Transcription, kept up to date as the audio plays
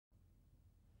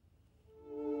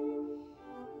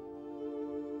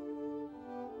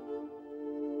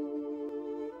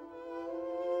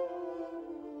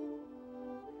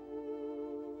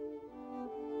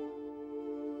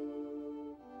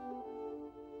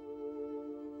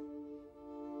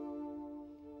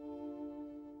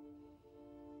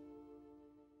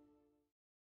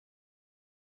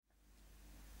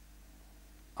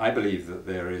I believe that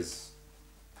there is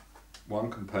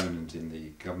one component in the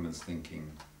government's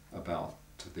thinking about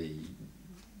the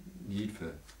need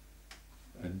for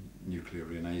a nuclear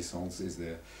renaissance is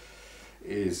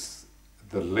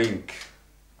the link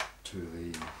to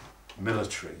the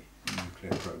military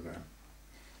nuclear program.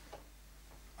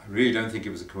 I really don't think it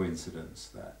was a coincidence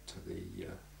that the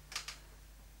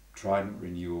Trident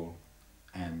renewal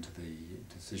and the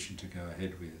decision to go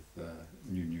ahead with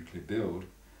new nuclear build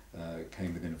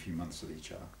came within a few months of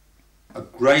each other. A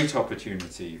great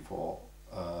opportunity for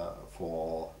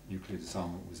nuclear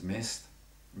disarmament was missed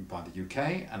by the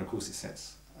UK, and of course it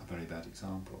sets a very bad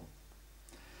example.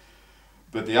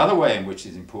 But the other way in which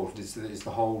it's important is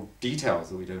the whole details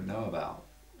that we don't know about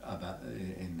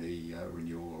in the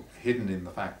renewal, hidden in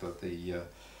the fact that the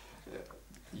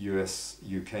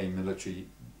US-UK military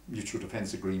mutual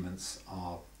defence agreements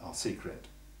are secret.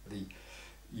 The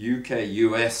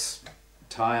UK-US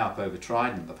tie-up over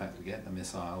Trident, the fact we get the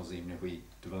missiles even if we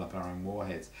develop our own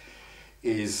warheads,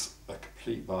 is a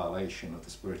complete violation of the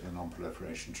spirit of the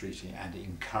Non-Proliferation Treaty and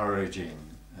encouraging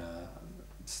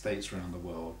states around the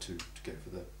world to go for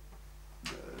the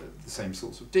same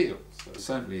sorts of deals. So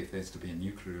certainly if there's to be a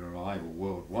nuclear revival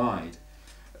worldwide,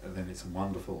 then it's a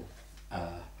wonderful,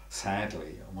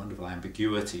 sadly, a wonderful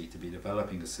ambiguity to be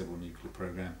developing a civil nuclear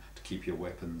program to keep your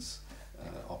weapons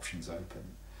options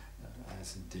open,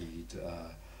 as indeed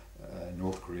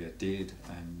North Korea did,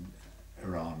 and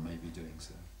Iran may be doing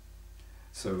so.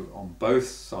 So on both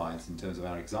sides, in terms of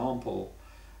our example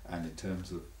and in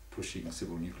terms of pushing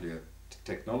civil nuclear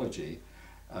technology,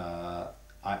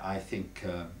 I think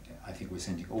we're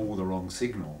sending all the wrong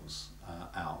signals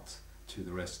out to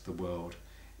the rest of the world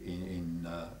in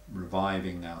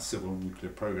reviving our civil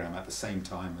nuclear program at the same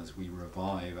time as we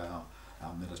revive our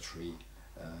military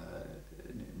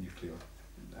nuclear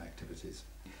activities.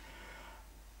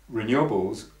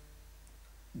 Renewables,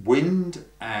 wind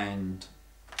and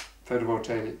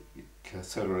photovoltaic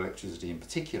solar electricity in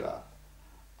particular,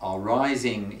 are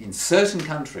rising in certain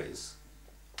countries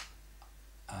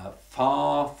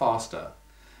far faster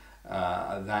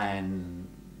than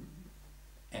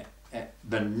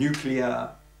nuclear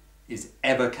is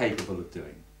ever capable of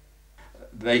doing.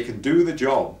 They can do the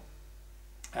job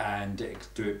and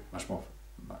do it much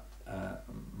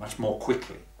more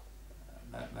quickly.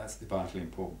 That's the vitally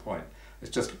important point.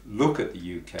 Let's just look at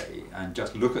the UK and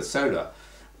just look at solar,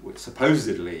 which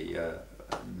supposedly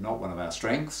not one of our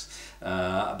strengths,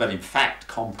 but in fact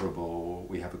comparable.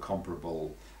 We have a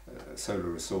comparable solar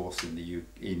resource in the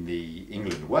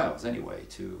England and Wales anyway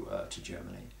to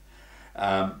Germany.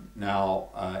 Now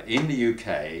in the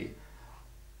UK,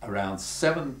 around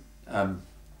 7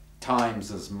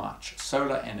 times as much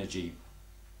solar energy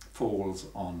falls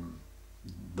on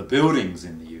the buildings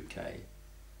in the UK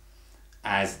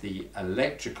as the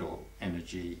electrical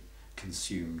energy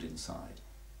consumed inside.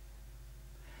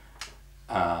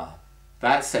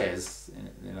 That says,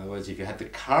 in other words, if you had the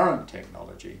current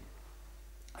technology,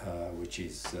 which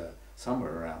is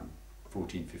somewhere around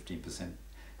 14–15%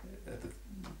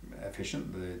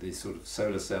 efficient, the sort of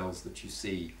solar cells that you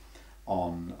see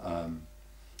on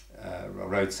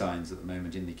road signs at the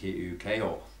moment in the UK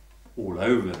or all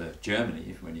over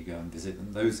Germany when you go and visit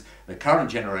them, the current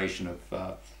generation of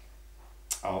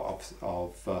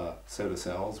solar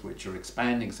cells, which are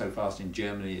expanding so fast in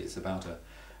Germany, it's about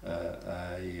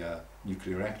a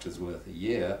nuclear reactor's worth a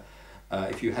year.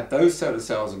 If you had those solar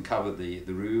cells and covered the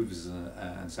roofs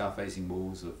and south-facing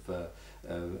walls of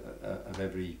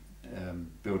every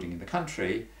building in the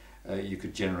country, you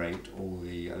could generate all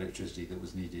the electricity that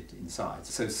was needed inside.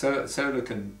 So solar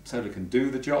can do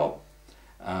the job.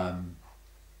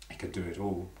 It could do it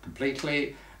all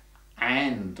completely.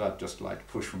 And I'd just like to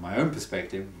push from my own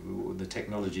perspective, the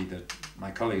technology that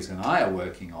my colleagues and I are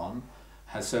working on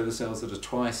has solar cells that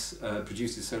are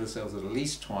produces solar cells that are at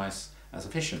least twice as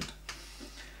efficient.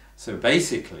 So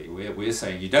basically we're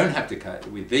saying you don't have to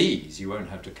with these, you won't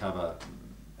have to cover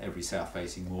every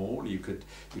south-facing wall. You could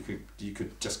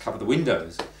just cover the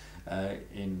windows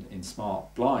in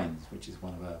smart blinds, which is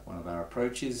one of our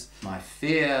approaches. My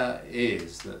fear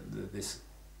is that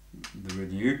the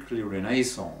nuclear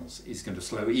renaissance is going to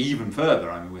slow even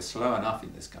further. I mean, we're slow enough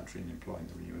in this country in employing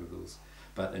the renewables,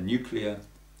 but a nuclear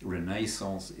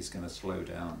renaissance is going to slow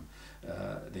down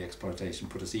the exploitation,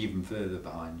 put us even further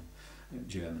behind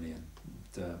Germany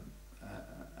and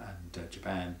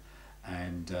Japan,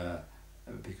 and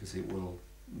because it will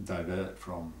divert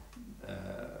from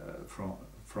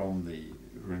the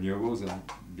renewables, and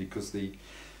because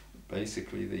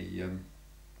basically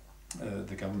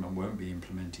the government won't be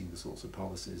implementing the sorts of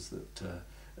policies that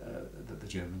that the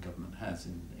German government has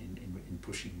in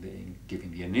pushing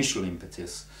giving the initial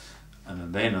impetus,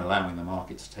 and then allowing the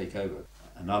market to take over.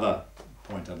 Another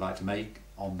point I'd like to make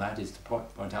on that is to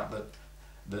point out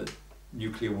that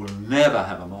nuclear will never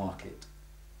have a market.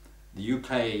 The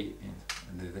UK,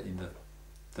 in the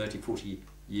 30-40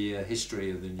 year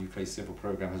history of the nuclear civil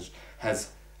program,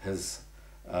 has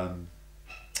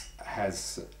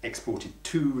exported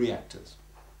 2 reactors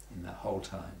in that whole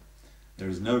time. There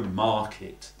is no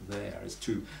market there.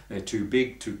 They're too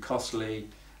big, too costly.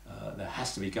 There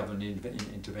has to be government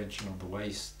intervention on the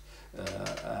waste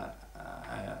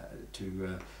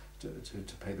to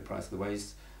pay the price of the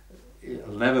waste.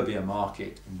 It'll never be a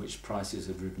market in which prices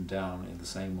are driven down in the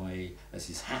same way as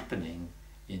is happening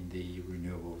in the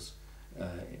renewables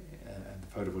and the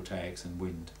photovoltaics and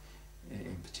wind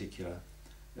in particular.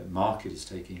 The market is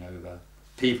taking over.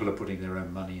 People are putting their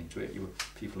own money into it.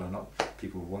 People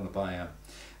want to buy a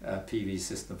PV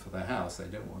system for their house. They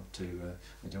don't want to.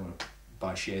 They don't want to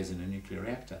buy shares in a nuclear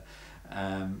reactor.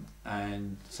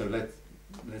 And so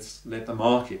let's let the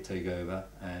market take over,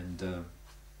 and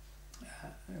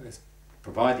let's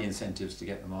provide the incentives to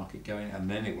get the market going, and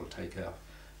then it will take off,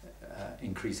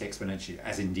 increase exponentially,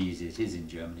 as indeed it is in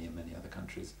Germany and many other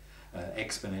countries.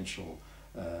 Exponential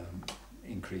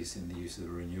increase in the use of the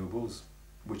renewables,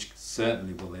 which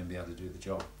certainly will then be able to do the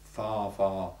job far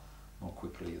more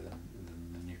quickly than